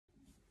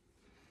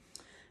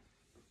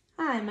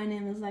Hi, my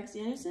name is Lexi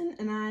Anderson,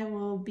 and I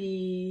will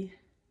be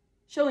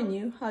showing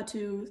you how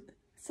to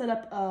set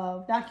up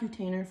a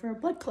vacutainer for a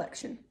blood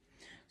collection.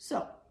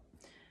 So,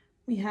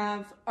 we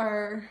have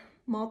our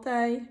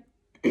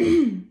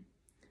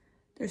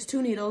there's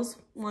two needles,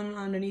 one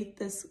underneath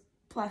this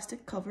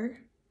plastic cover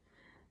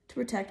to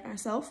protect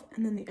ourselves,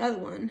 and then the other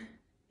one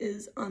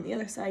is on the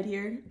other side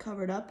here,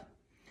 covered up.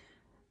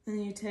 And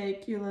then you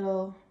take your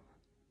little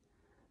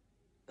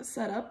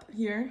setup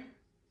here,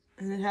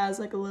 and it has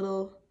like a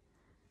little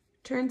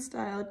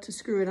turnstile to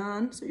screw it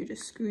on. So you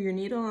just screw your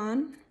needle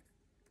on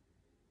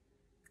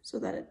so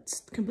that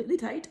it's completely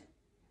tight.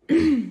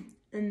 And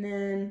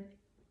then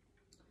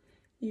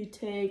you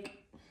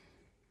take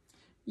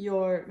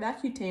your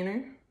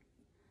vacutainer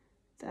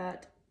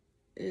that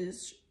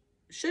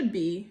should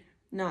be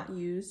not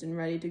used and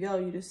ready to go.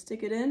 You just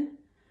stick it in,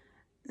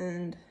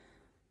 and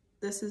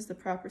this is the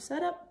proper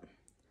setup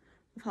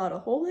of how to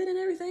hold it and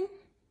everything.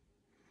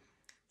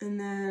 And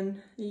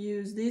then you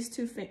use these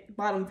two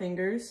bottom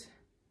fingers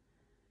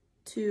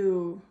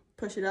to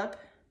push it up.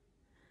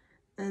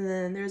 And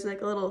then there's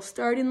like a little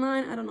starting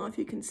line. I don't know if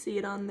you can see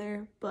it on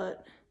there,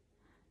 but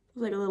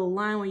there's like a little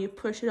line where you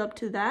push it up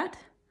to that.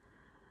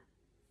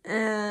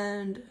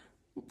 And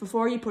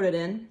before you put it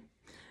in,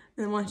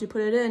 and once you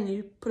put it in,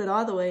 you put it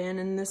all the way in,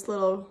 and this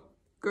little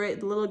gray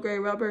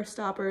rubber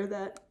stopper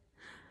that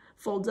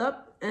folds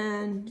up,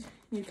 and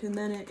you can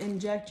then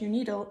inject your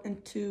needle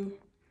into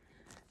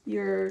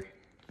your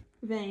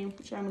vein,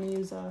 which I'm going to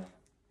use a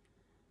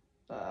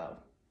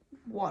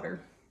water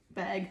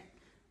bag.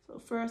 So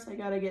first I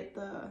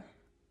gotta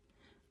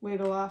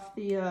wiggle off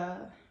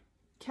the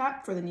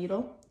cap for the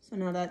needle. So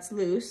now that's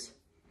loose.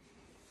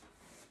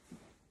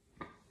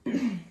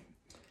 And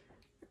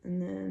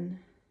then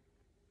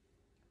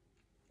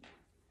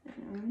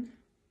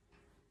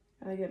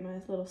I get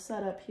my little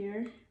setup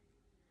here,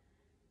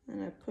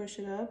 and I push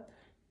it up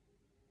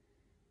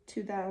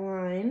to that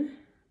line.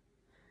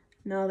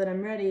 Now that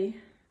I'm ready,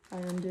 I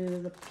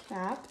undo the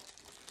cap,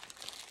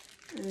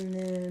 and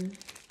then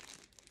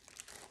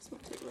it's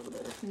gonna take a little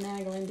bit of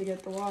finagling to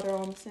get the water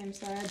on the same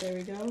side. There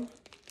we go.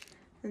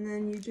 And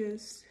then you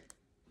just,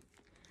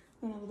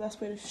 I don't know the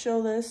best way to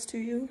show this to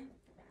you.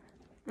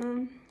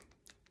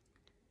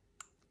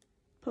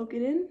 Poke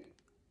it in,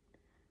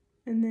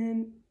 and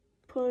then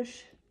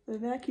push the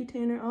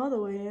vacutainer all the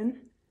way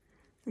in,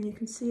 and you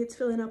can see it's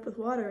filling up with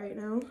water right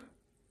now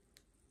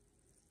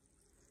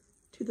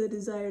to the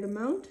desired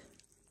amount.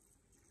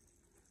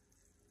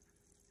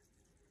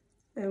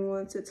 And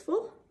once it's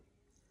full,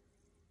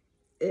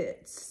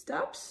 it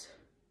stops,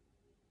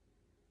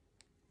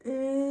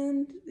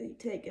 and you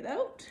take it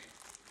out,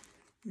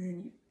 and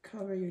then you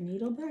cover your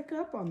needle back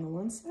up on the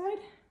one side,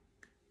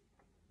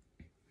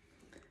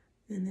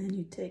 and then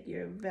you take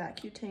your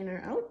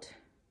vacutainer out,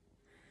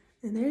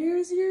 and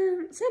there's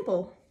your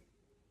sample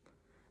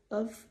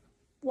of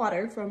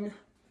water from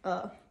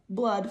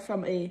blood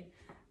from a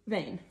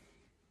vein.